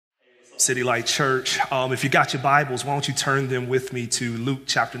City Light Church? If you got your Bibles, why don't you turn them with me to Luke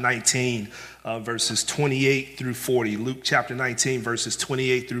chapter 19, verses 28 through 40. Luke chapter 19, verses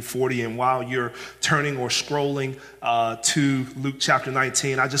 28 through 40. And while you're turning or scrolling to Luke chapter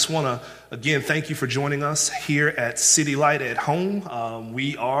 19, I just want to, again, thank you for joining us here at City Light at home.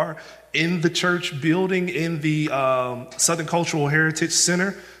 We are in the church building in the Southern Cultural Heritage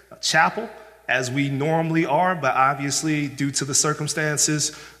Center chapel, as we normally are, but obviously due to the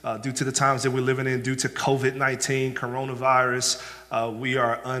circumstances, due to the times that we're living in, due to COVID-19, coronavirus, we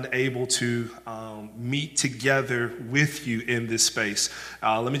are unable to meet together with you in this space.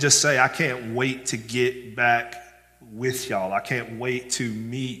 Let me just say, I can't wait to get back with y'all. I can't wait to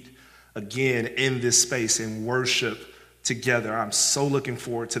meet again in this space and worship together. I'm so looking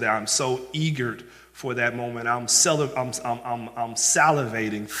forward to that. I'm so eager for that moment. I'm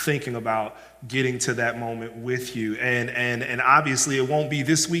salivating thinking about getting to that moment with you. And obviously it won't be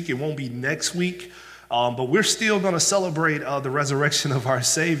this week, it won't be next week, but we're still going to celebrate the resurrection of our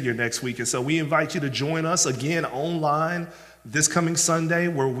Savior next week. And so we invite you to join us again online this coming Sunday,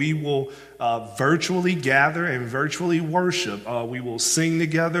 where we will virtually gather and virtually worship. We will sing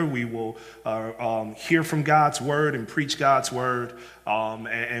together. We will hear from God's word and preach God's word.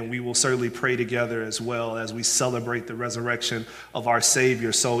 And we will certainly pray together as well as we celebrate the resurrection of our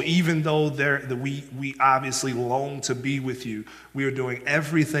Savior. So even though we obviously long to be with you, we are doing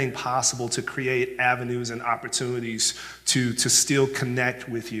everything possible to create avenues and opportunities to still connect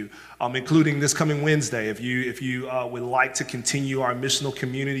with you, including this coming Wednesday. If you would like to continue our missional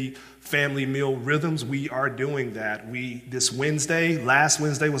community family meal rhythms, we are doing that. Last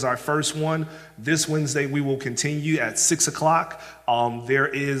Wednesday was our first one. This Wednesday we will continue at 6 o'clock. There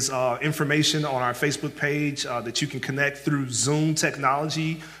is information on our Facebook page that you can connect through Zoom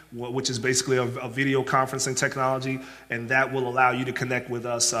technology, which is basically a video conferencing technology, and that will allow you to connect with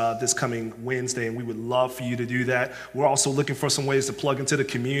us this coming Wednesday, and we would love for you to do that. We're also looking for some ways to plug into the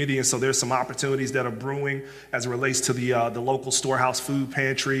community, and so there's some opportunities that are brewing as it relates to the local Storehouse Food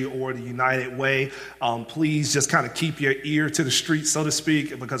Pantry or the United Way. Please just kind of keep your ear to the street, so to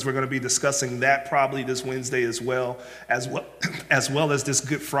speak, because we're going to be discussing that probably this Wednesday as well as this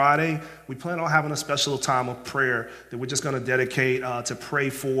Good Friday. We plan on having a special time of prayer that we're just going to dedicate to pray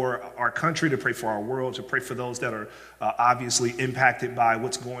for our country, to pray for our world, to pray for those that are obviously impacted by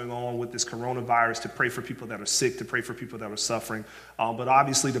what's going on with this coronavirus, to pray for people that are sick, to pray for people that are suffering, but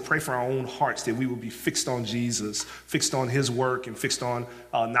obviously to pray for our own hearts, that we will be fixed on Jesus, fixed on his work, and fixed on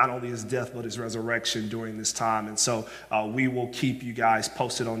not only his death, but his resurrection during this time. And so we will keep you guys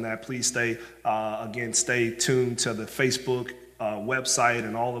posted on that. Please stay tuned to the Facebook website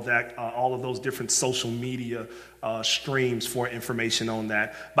and all of that, all of those different social media streams for information on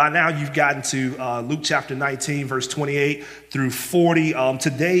that. By now, you've gotten to Luke chapter 19, verse 28 through 40.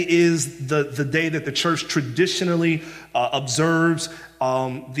 Today is the day that the church traditionally observes,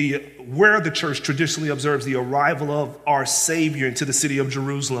 where the church traditionally observes the arrival of our Savior into the city of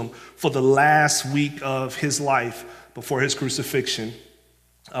Jerusalem for the last week of his life before his crucifixion.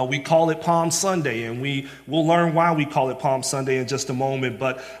 We call it Palm Sunday, and we'll learn why we call it Palm Sunday in just a moment.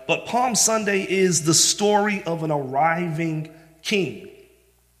 But Palm Sunday is the story of an arriving king,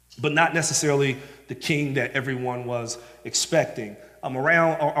 but not necessarily the king that everyone was expecting.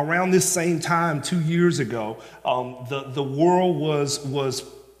 Around this same time, 2 years ago, the world was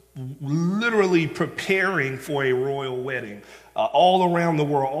literally preparing for a royal wedding. All around the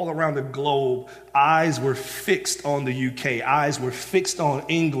world, all around the globe, eyes were fixed on the UK. Eyes were fixed on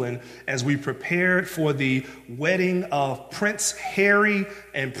England as we prepared for the wedding of Prince Harry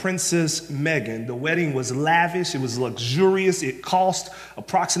and Princess Meghan. The wedding was lavish. It was luxurious. It cost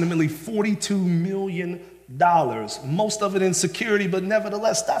approximately $42 million, most of it in security, but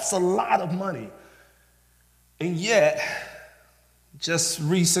nevertheless, that's a lot of money. And yet, just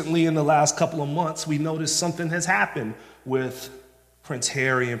recently in the last couple of months, we noticed something has happened with Prince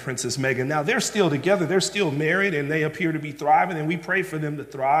Harry and Princess Meghan. Now, they're still together, they're still married, and they appear to be thriving, and we pray for them to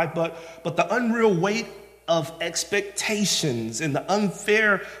thrive, but the unreal weight of expectations and the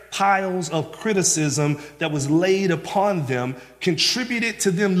unfair piles of criticism that was laid upon them contributed to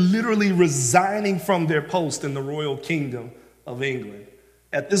them literally resigning from their post in the royal kingdom of England.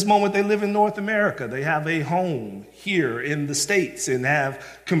 At this moment, they live in North America. They have a home here in the States and have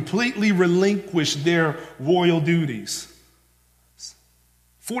completely relinquished their royal duties.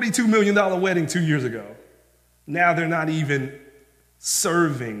 $42 million wedding 2 years ago. Now they're not even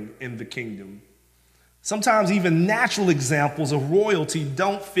serving in the kingdom. Sometimes even natural examples of royalty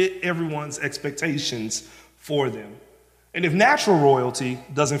don't fit everyone's expectations for them. And if natural royalty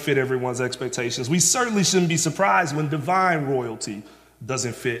doesn't fit everyone's expectations, we certainly shouldn't be surprised when divine royalty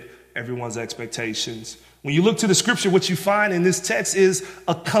doesn't fit everyone's expectations. When you look to the scripture, what you find in this text is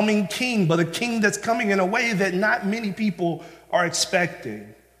a coming king, but a king that's coming in a way that not many people are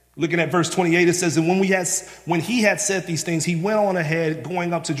expecting. Looking at verse 28, it says, and when he had said these things, he went on ahead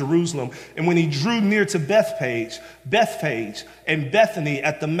going up to Jerusalem. And when he drew near to Bethphage and Bethany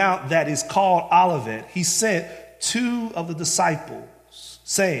at the mount that is called Olivet, he sent two of the disciples,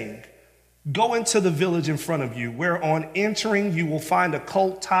 saying, go into the village in front of you, where on entering you will find a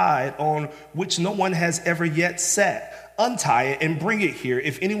colt tied on which no one has ever yet sat. Untie it and bring it here.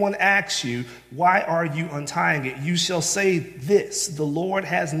 If anyone asks you, why are you untying it? You shall say this, the Lord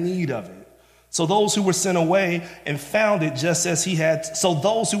has need of it. So those who were sent away found it just as he had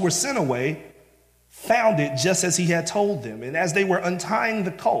told them. And as they were untying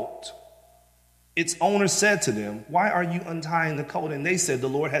the colt, its owner said to them, why are you untying the colt? And they said, the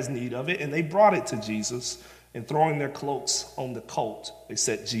Lord has need of it. And they brought it to Jesus, and throwing their cloaks on the colt, they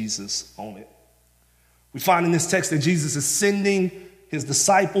set Jesus on it. We find in this text that Jesus is sending his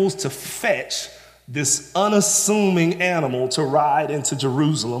disciples to fetch this unassuming animal to ride into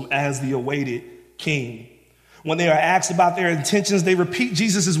Jerusalem as the awaited king. When they are asked about their intentions, they repeat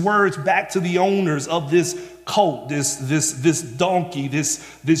Jesus' words back to the owners of this colt, this donkey,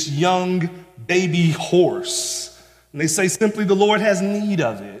 this young baby horse. And they say simply, the Lord has need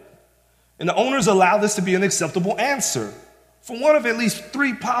of it. And the owners allow this to be an acceptable answer for one of at least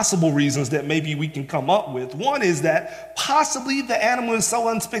three possible reasons that maybe we can come up with. One is that possibly the animal is so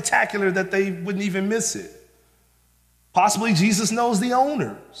unspectacular that they wouldn't even miss it. Possibly Jesus knows the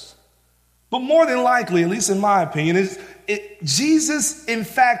owners. But more than likely, at least in my opinion, Jesus, in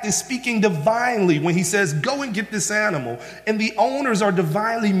fact, is speaking divinely when he says, go and get this animal. And the owners are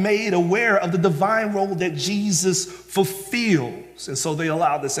divinely made aware of the divine role that Jesus fulfills. And so they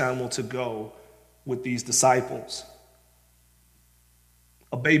allow this animal to go with these disciples.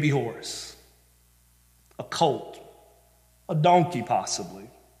 A baby horse, a colt, a donkey possibly.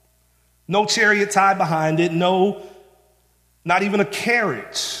 No chariot tied behind it, not even a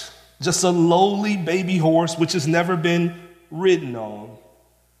carriage. Just a lowly baby horse which has never been ridden on.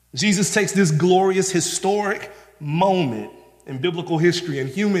 Jesus takes this glorious historic moment in biblical history and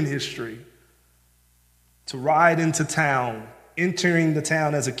human history to ride into town, entering the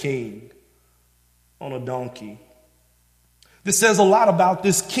town as a king on a donkey. This says a lot about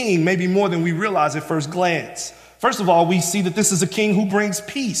this king, maybe more than we realize at first glance. First of all, we see that this is a king who brings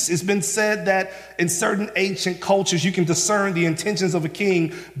peace. It's been said that in certain ancient cultures, you can discern the intentions of a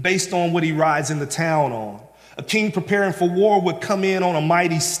king based on what he rides into town on. A king preparing for war would come in on a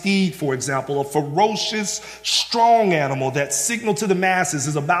mighty steed, for example, a ferocious, strong animal that signaled to the masses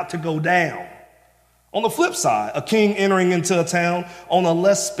is about to go down. On the flip side, a king entering into a town on a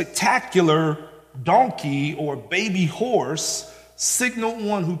less spectacular donkey or baby horse signaled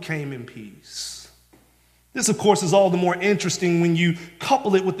one who came in peace. This, of course, is all the more interesting when you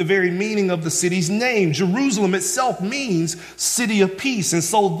couple it with the very meaning of the city's name. Jerusalem itself means city of peace. And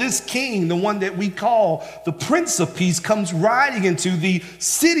so this king, the one that we call the Prince of Peace, comes riding into the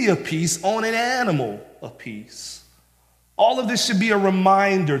city of peace on an animal of peace. All of this should be a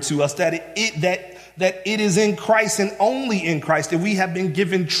reminder to us that it is in Christ and only in Christ that we have been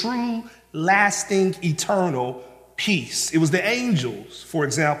given true, lasting, eternal peace. It was the angels, for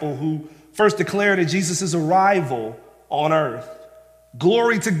example, who first declared at Jesus' arrival on earth.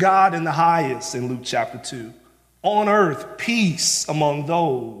 Glory to God in the highest in Luke chapter 2. On earth, peace among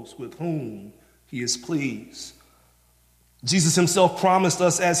those with whom he is pleased. Jesus himself promised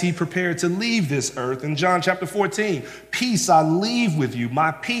us as he prepared to leave this earth in John chapter 14, peace I leave with you,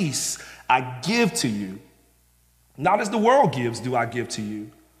 my peace I give to you. Not as the world gives do I give to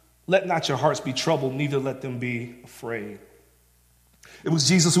you. Let not your hearts be troubled, neither let them be afraid. It was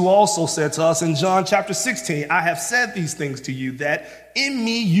Jesus who also said to us in John chapter 16, I have said these things to you that in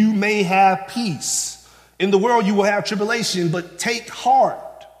me you may have peace. In the world you will have tribulation, but take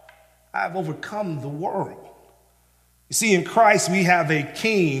heart. I have overcome the world. You see, in Christ we have a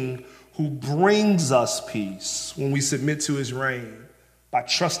king who brings us peace when we submit to his reign by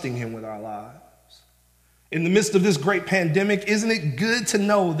trusting him with our lives. In the midst of this great pandemic, isn't it good to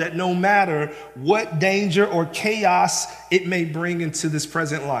know that no matter what danger or chaos it may bring into this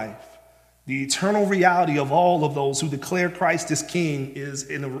present life, the eternal reality of all of those who declare Christ as King is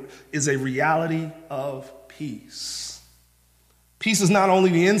a reality of peace. Peace is not only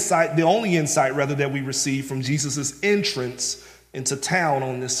the only insight that we receive from Jesus' entrance into town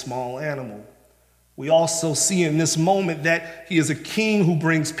on this small animal. We also see in this moment that he is a king who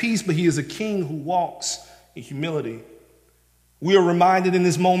brings peace, but he is a king who walks in humility. We are reminded in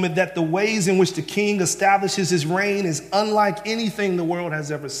this moment that the ways in which the king establishes his reign is unlike anything the world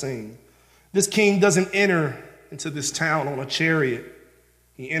has ever seen. This king doesn't enter into this town on a chariot.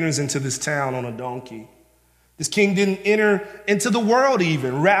 He enters into this town on a donkey. This king didn't enter into the world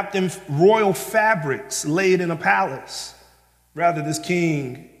even wrapped in royal fabrics laid in a palace. Rather, this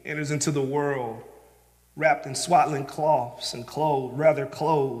king enters into the world wrapped in swaddling cloths and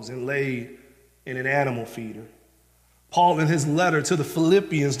clothes and laid in an animal feeder. Paul, in his letter to the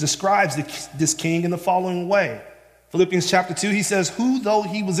Philippians, describes this king in the following way. Philippians chapter 2, he says, who, though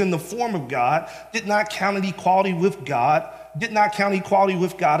he was in the form of God, did not count equality with God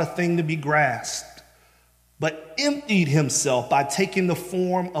a thing to be grasped, but emptied himself by taking the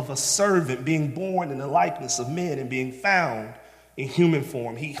form of a servant, being born in the likeness of men and being found in human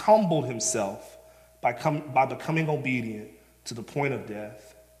form. He humbled himself by becoming obedient to the point of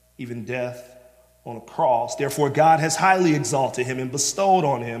death, even death on a cross. Therefore, God has highly exalted him and bestowed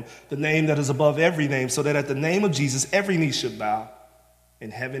on him the name that is above every name, so that at the name of Jesus, every knee should bow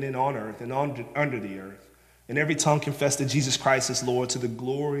in heaven and on earth and under the earth, and every tongue confess that Jesus Christ is Lord, to the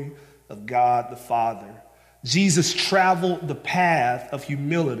glory of God the Father. Jesus traveled the path of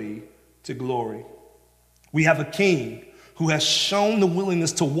humility to glory. We have a king who has shown the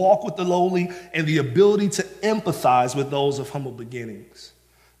willingness to walk with the lowly and the ability to empathize with those of humble beginnings.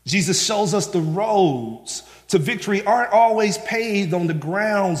 Jesus shows us the roads to victory aren't always paved on the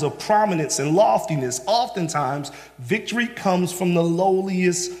grounds of prominence and loftiness. Oftentimes, victory comes from the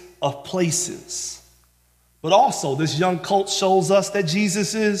lowliest of places. But also, this young colt shows us that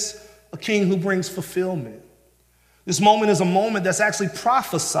Jesus is a king who brings fulfillment. This moment is a moment that's actually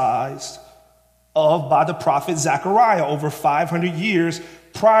prophesied of by the prophet Zechariah over 500 years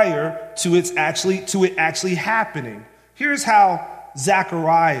prior to it actually happening. Here's how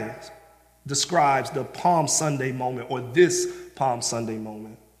Zechariah describes the Palm Sunday moment, or this Palm Sunday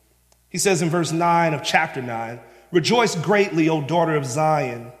moment. He says in verse 9 of chapter 9, rejoice greatly, O daughter of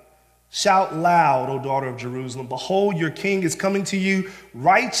Zion. Shout loud, O daughter of Jerusalem. Behold, your king is coming to you.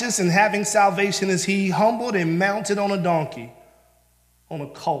 Righteous and having salvation is he, humbled and mounted on a donkey, on a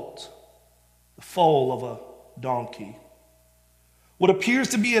colt, the foal of a donkey. What appears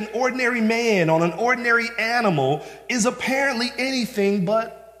to be an ordinary man on an ordinary animal is apparently anything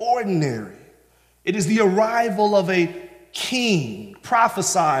but ordinary. It is the arrival of a king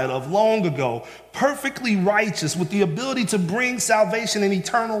prophesied of long ago, perfectly righteous, with the ability to bring salvation and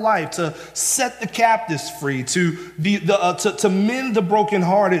eternal life, to set the captives free, to mend the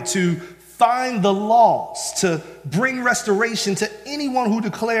brokenhearted, to find the lost, to bring restoration to anyone who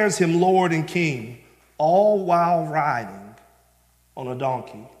declares him Lord and King, all while riding on a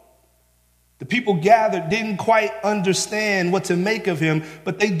donkey. The people gathered didn't quite understand what to make of him,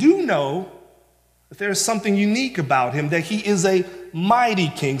 but they do know that there's something unique about him, that he is a mighty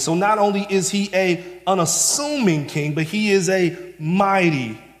king. So not only is he an unassuming king, but he is a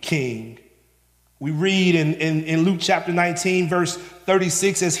mighty king. We read in Luke chapter 19, verse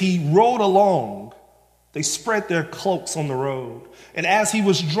 36, as he rode along, they spread their cloaks on the road. And as he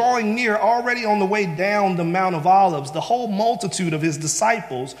was drawing near, already on the way down the Mount of Olives, the whole multitude of his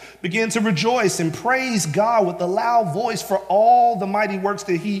disciples began to rejoice and praise God with a loud voice for all the mighty works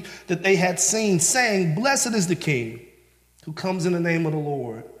that they had seen, saying, blessed is the King who comes in the name of the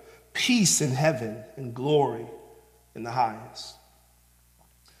Lord, peace in heaven and glory in the highest.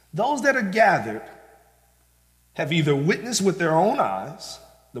 Those that are gathered have either witnessed with their own eyes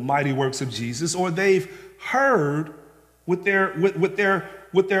the mighty works of Jesus, or they've heard with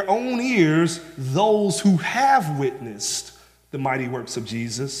their own ears those who have witnessed the mighty works of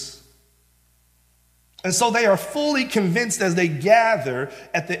Jesus. And so they are fully convinced as they gather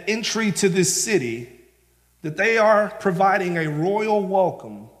at the entry to this city that they are providing a royal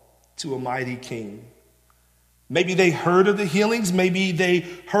welcome to a mighty king. Maybe they heard of the healings. Maybe they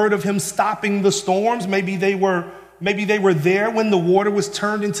heard of him stopping the storms. Maybe they were there when the water was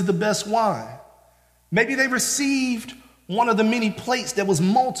turned into the best wine. Maybe they received one of the many plates that was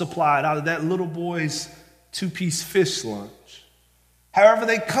multiplied out of that little boy's 2-piece fish lunch. However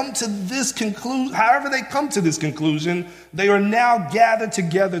they come to this conclusion, they are now gathered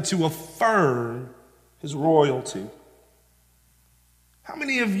together to affirm his royalty. How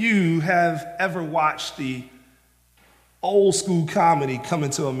many of you have ever watched the old school comedy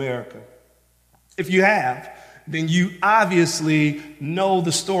Coming to America? If you have, then you obviously know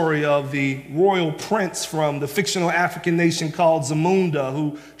the story of the royal prince from the fictional African nation called Zamunda,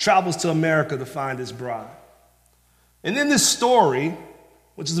 who travels to America to find his bride. And in this story,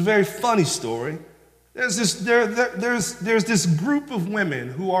 which is a very funny story, There's this group of women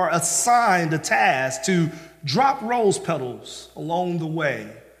who are assigned a task to drop rose petals along the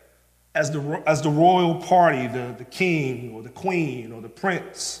way as the royal party, the king or the queen or the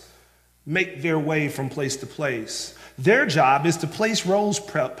prince, make their way from place to place. Their job is to place rose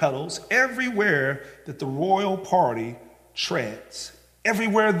petals everywhere that the royal party treads.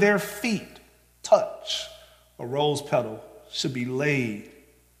 Everywhere their feet touch, a rose petal should be laid.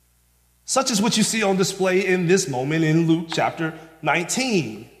 Such is what you see on display in this moment in Luke chapter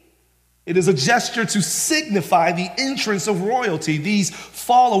 19. It is a gesture to signify the entrance of royalty. These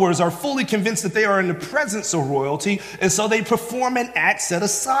followers are fully convinced that they are in the presence of royalty, and so they perform an act set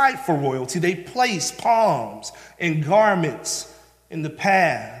aside for royalty. They place palms and garments in the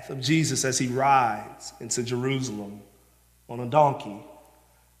path of Jesus as he rides into Jerusalem on a donkey.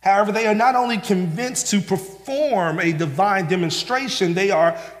 However, they are not only convinced to perform a divine demonstration, they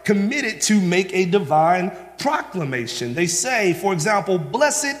are committed to make a divine proclamation. They say, for example,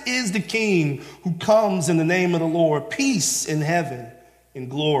 "Blessed is the King who comes in the name of the Lord, peace in heaven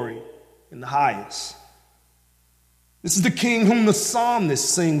and glory in the highest." This is the King whom the psalmist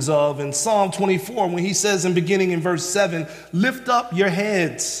sings of in Psalm 24 when he says, beginning in verse 7, "Lift up your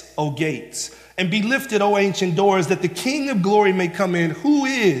heads, O gates, and be lifted, O ancient doors, that the King of glory may come in." Who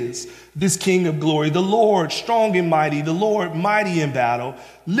is this King of glory? The Lord, strong and mighty, the Lord, mighty in battle.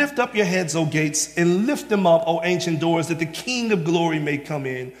 Lift up your heads, O gates, and lift them up, O ancient doors, that the King of glory may come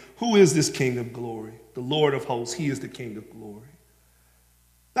in. Who is this King of glory? The Lord of hosts. He is the King of glory.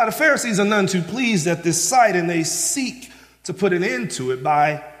 Now, the Pharisees are none too pleased at this sight, and they seek to put an end to it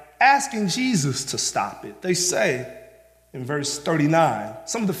by asking Jesus to stop it. They say, in verse 39,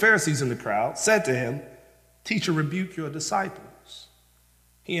 some of the Pharisees in the crowd said to him, "Teacher, rebuke your disciples."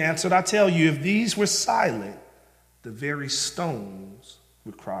 He answered, "I tell you, if these were silent, the very stones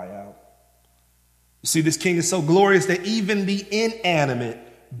would cry out." You see, this king is so glorious that even the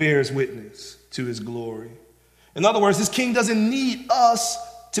inanimate bears witness to his glory. In other words, this king doesn't need us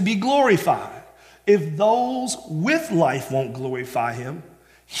to be glorified. If those with life won't glorify him,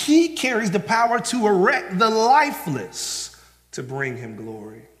 he carries the power to erect the lifeless to bring him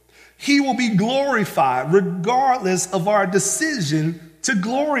glory. He will be glorified regardless of our decision to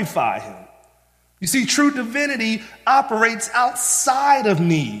glorify him. You see, true divinity operates outside of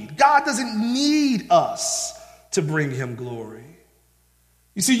need. God doesn't need us to bring him glory.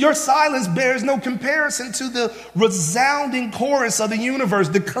 You see, your silence bears no comparison to the resounding chorus of the universe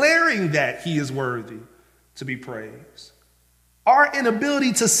declaring that he is worthy to be praised. Our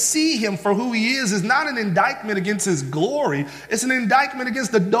inability to see him for who he is not an indictment against his glory. It's an indictment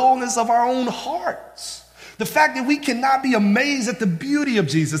against the dullness of our own hearts. The fact that we cannot be amazed at the beauty of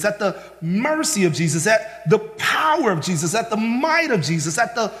Jesus, at the mercy of Jesus, at the power of Jesus, at the might of Jesus,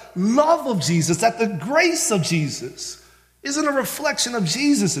 at the love of Jesus, at the grace of Jesus, isn't a reflection of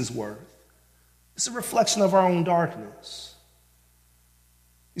Jesus' worth. It's a reflection of our own darkness.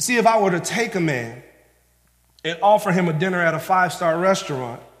 You see, if I were to take a man and offer him a dinner at a 5-star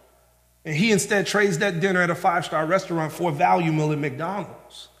restaurant, and he instead trades that dinner at a 5-star restaurant for a value meal at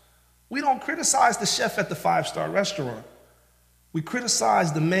McDonald's, we don't criticize the chef at the 5-star restaurant. We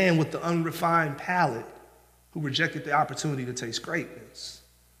criticize the man with the unrefined palate who rejected the opportunity to taste greatness.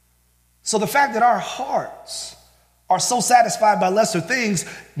 So the fact that our hearts are so satisfied by lesser things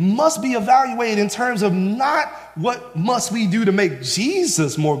must be evaluated in terms of not what must we do to make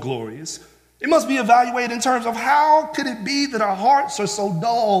Jesus more glorious. It must be evaluated in terms of how could it be that our hearts are so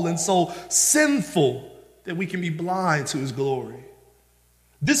dull and so sinful that we can be blind to his glory.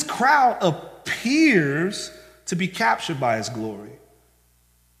 This crowd appears to be captured by his glory.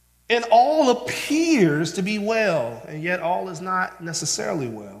 And all appears to be well, and yet all is not necessarily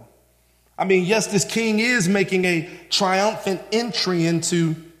well. I mean, yes, this king is making a triumphant entry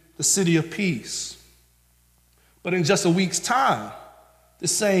into the city of peace. But in just a week's time, the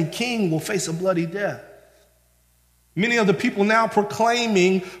same king will face a bloody death. Many of the people now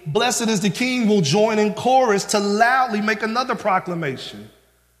proclaiming, "Blessed is the king," will join in chorus to loudly make another proclamation: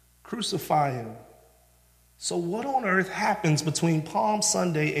 crucify him. So what on earth happens between Palm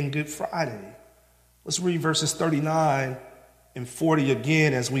Sunday and Good Friday? Let's read verses 39 and 40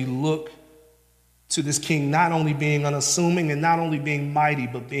 again as we look to this king not only being unassuming and not only being mighty,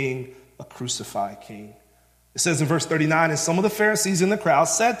 but being a crucified king. It says in verse 39, "And some of the Pharisees in the crowd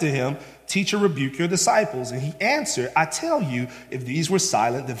said to him, 'Teacher, rebuke your disciples.' And he answered, 'I tell you, if these were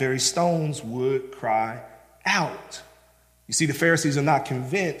silent, the very stones would cry out.'" You see, the Pharisees are not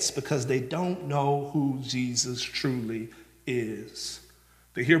convinced because they don't know who Jesus truly is.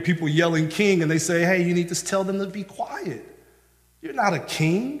 They hear people yelling king and they say, "Hey, you need to tell them to be quiet. You're not a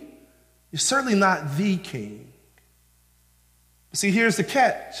king. You're certainly not the king. But see, here's the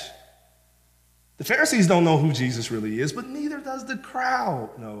catch. The Pharisees don't know who Jesus really is, but neither does the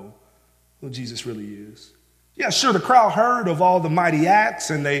crowd know who Jesus really is. Yeah, sure, the crowd heard of all the mighty acts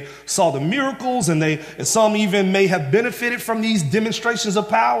and they saw the miracles and some even may have benefited from these demonstrations of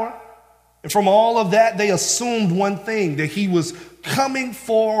power. And from all of that, they assumed one thing, that he was coming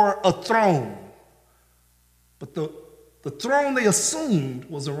for a throne. But the throne they assumed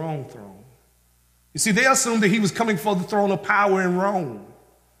was the wrong throne. You see, they assumed that he was coming for the throne of power in Rome.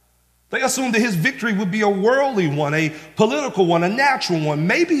 They assumed that his victory would be a worldly one, a political one, a natural one.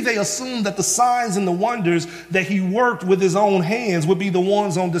 Maybe they assumed that the signs and the wonders that he worked with his own hands would be the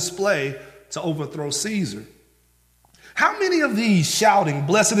ones on display to overthrow Caesar. How many of these shouting,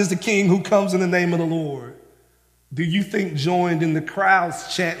 "Blessed is the King who comes in the name of the Lord," do you think joined in the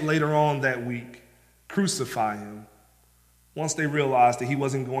crowd's chant later on that week, "Crucify him," once they realized that he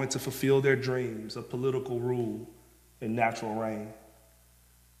wasn't going to fulfill their dreams of political rule and natural reign?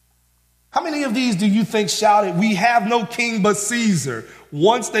 How many of these do you think shouted, "We have no king but Caesar,"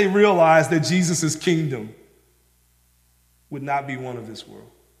 once they realized that Jesus' kingdom would not be one of this world?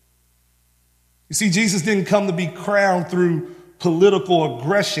 You see, Jesus didn't come to be crowned through political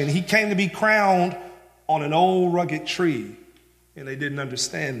aggression. He came to be crowned on an old rugged tree, and they didn't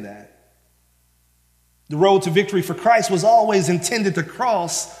understand that. The road to victory for Christ was always intended to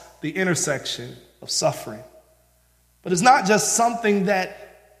cross the intersection of suffering. But it's not just something that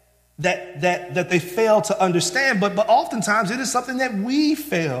they fail to understand, but oftentimes it is something that we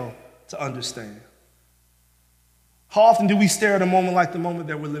fail to understand. How often do we stare at a moment like the moment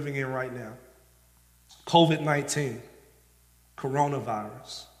that we're living in right now? COVID-19,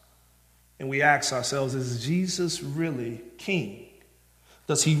 coronavirus. And we ask ourselves, is Jesus really king?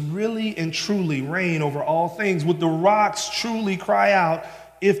 Does he really and truly reign over all things? Would the rocks truly cry out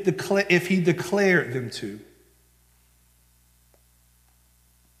if he declared them to?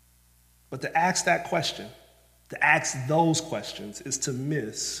 But to ask that question, to ask those questions, is to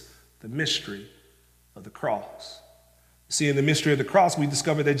miss the mystery of the cross. See, in the mystery of the cross, we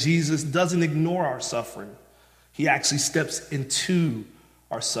discover that Jesus doesn't ignore our suffering. He actually steps into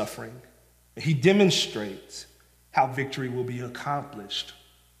our suffering. He demonstrates how victory will be accomplished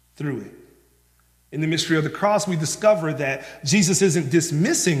through it. In the mystery of the cross, we discover that Jesus isn't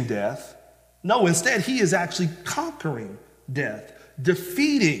dismissing death. No, instead, he is actually conquering death,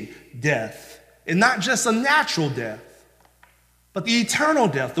 defeating death, and not just a natural death, but the eternal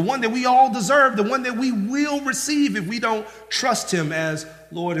death, the one that we all deserve, the one that we will receive if we don't trust him as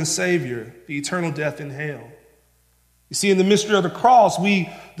Lord and Savior, the eternal death in hell. You see, in the mystery of the cross, we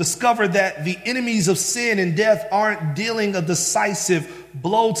discover that the enemies of sin and death aren't dealing a decisive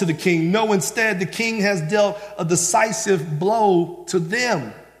blow to the king. No, instead, the king has dealt a decisive blow to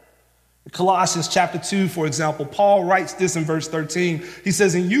them. In Colossians chapter 2, for example, Paul writes this in verse 13. He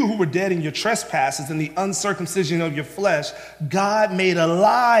says, "And you who were dead in your trespasses and the uncircumcision of your flesh, God made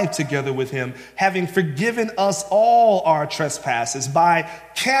alive together with him, having forgiven us all our trespasses by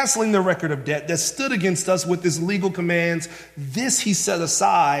canceling the record of debt that stood against us with its legal commands. This he set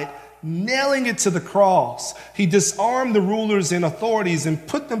aside, nailing it to the cross. He disarmed the rulers and authorities and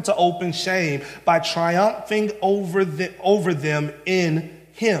put them to open shame by triumphing over them in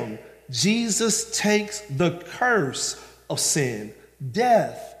him." Jesus takes the curse of sin,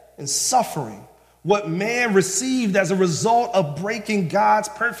 death, and suffering, what man received as a result of breaking God's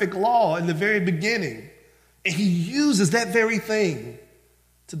perfect law in the very beginning, and he uses that very thing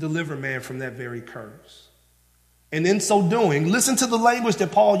to deliver man from that very curse. And in so doing, listen to the language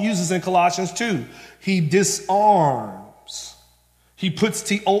that Paul uses in Colossians 2. He disarms. He puts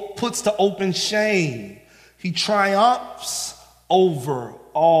to open shame. He triumphs over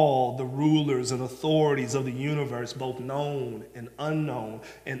all the rulers and authorities of the universe, both known and unknown.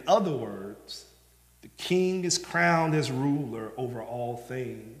 In other words, the king is crowned as ruler over all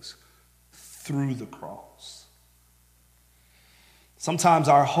things through the cross. Sometimes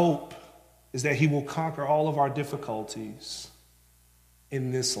our hope is that he will conquer all of our difficulties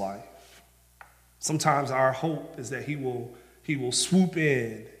in this life. Sometimes our hope is that he will swoop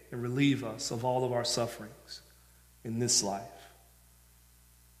in and relieve us of all of our sufferings in this life.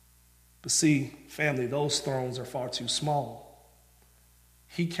 But see, family, those thrones are far too small.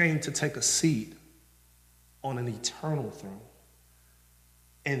 He came to take a seat on an eternal throne.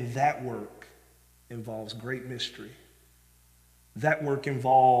 And that work involves great mystery. That work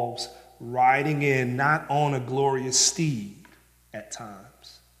involves riding in not on a glorious steed at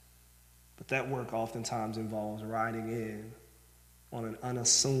times, but that work oftentimes involves riding in on an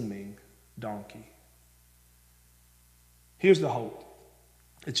unassuming donkey. Here's the hope.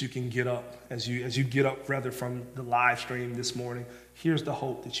 that you can get up, as you get up rather from the live stream this morning, here's the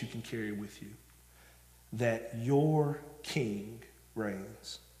hope that you can carry with you, that your King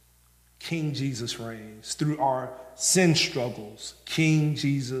reigns. King Jesus reigns. Through our sin struggles, King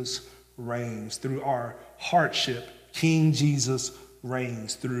Jesus reigns. Through our hardship, King Jesus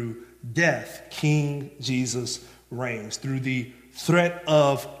reigns. Through death, King Jesus reigns. Through the threat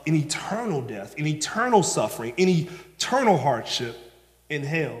of an eternal death, an eternal suffering, an eternal hardship in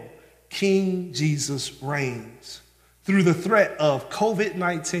hell, King Jesus reigns. Through the threat of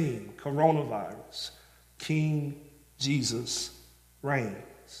COVID-19, coronavirus, King Jesus reigns.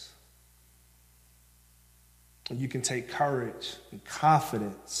 And you can take courage and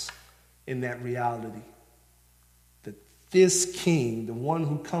confidence in that reality that this King, the one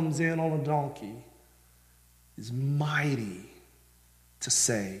who comes in on a donkey, is mighty to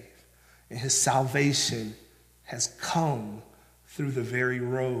save. And his salvation has come through the very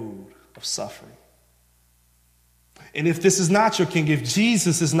road of suffering. And if this is not your King, if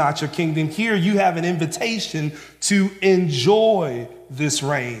Jesus is not your King, then here you have an invitation to enjoy this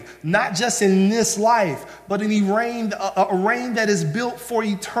reign. Not just in this life, but a reign that is built for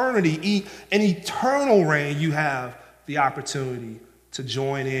eternity. An eternal reign you have the opportunity to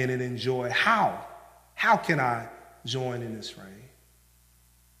join in and enjoy. How? How can I join in this reign?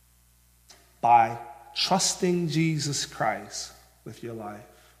 By trusting Jesus Christ with your life.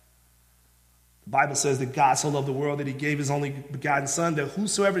 The Bible says that God so loved the world that he gave his only begotten Son, that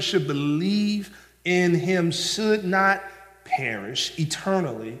whosoever should believe in him should not perish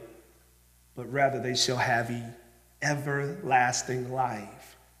eternally, but rather they shall have everlasting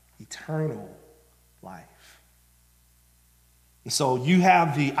life, eternal life. And so you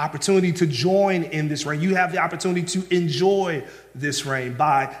have the opportunity to join in this reign. You have the opportunity to enjoy this reign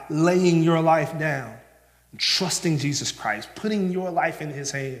by laying your life down, and trusting Jesus Christ, putting your life in his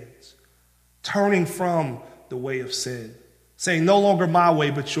hands, turning from the way of sin, saying, no longer my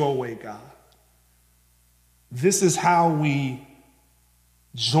way, but your way, God. This is how we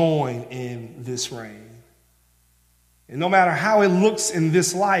join in this reign. And no matter how it looks in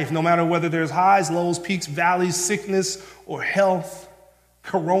this life, no matter whether there's highs, lows, peaks, valleys, sickness or health,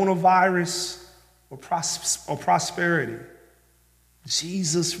 coronavirus or prosperity,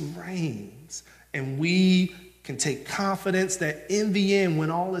 Jesus reigns. And we can take confidence that in the end,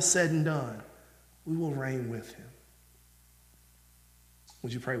 when all is said and done, we will reign with him.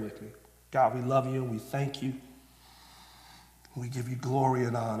 Would you pray with me? God, we love you and we thank you. We give you glory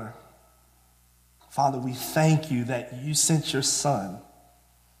and honor. Father, we thank you that you sent your Son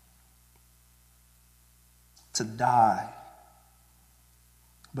to die.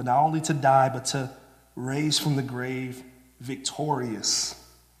 But not only to die, but to raise from the grave victorious.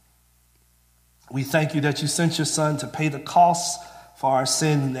 We thank you that you sent your Son to pay the cost for our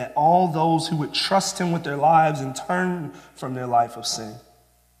sin, and that all those who would trust him with their lives and turn from their life of sin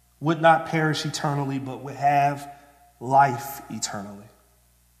would not perish eternally, but would have life eternally.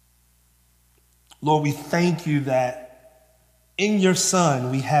 Lord, we thank you that in your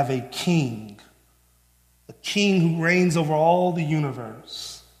Son we have a King who reigns over all the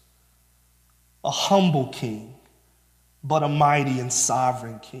universe, a humble King, but a mighty and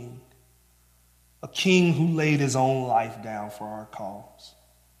sovereign King, a King who laid his own life down for our cause.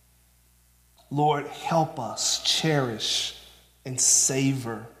 Lord, help us cherish and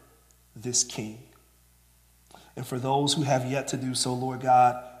savor this King. And for those who have yet to do so, Lord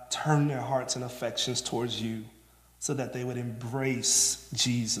God, turn their hearts and affections towards you so that they would embrace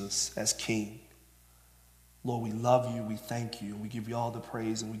Jesus as King. Lord, we love you, we thank you, and we give you all the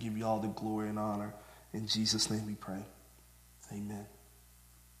praise and we give you all the glory and honor. In Jesus' name we pray. Amen.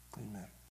 Amen.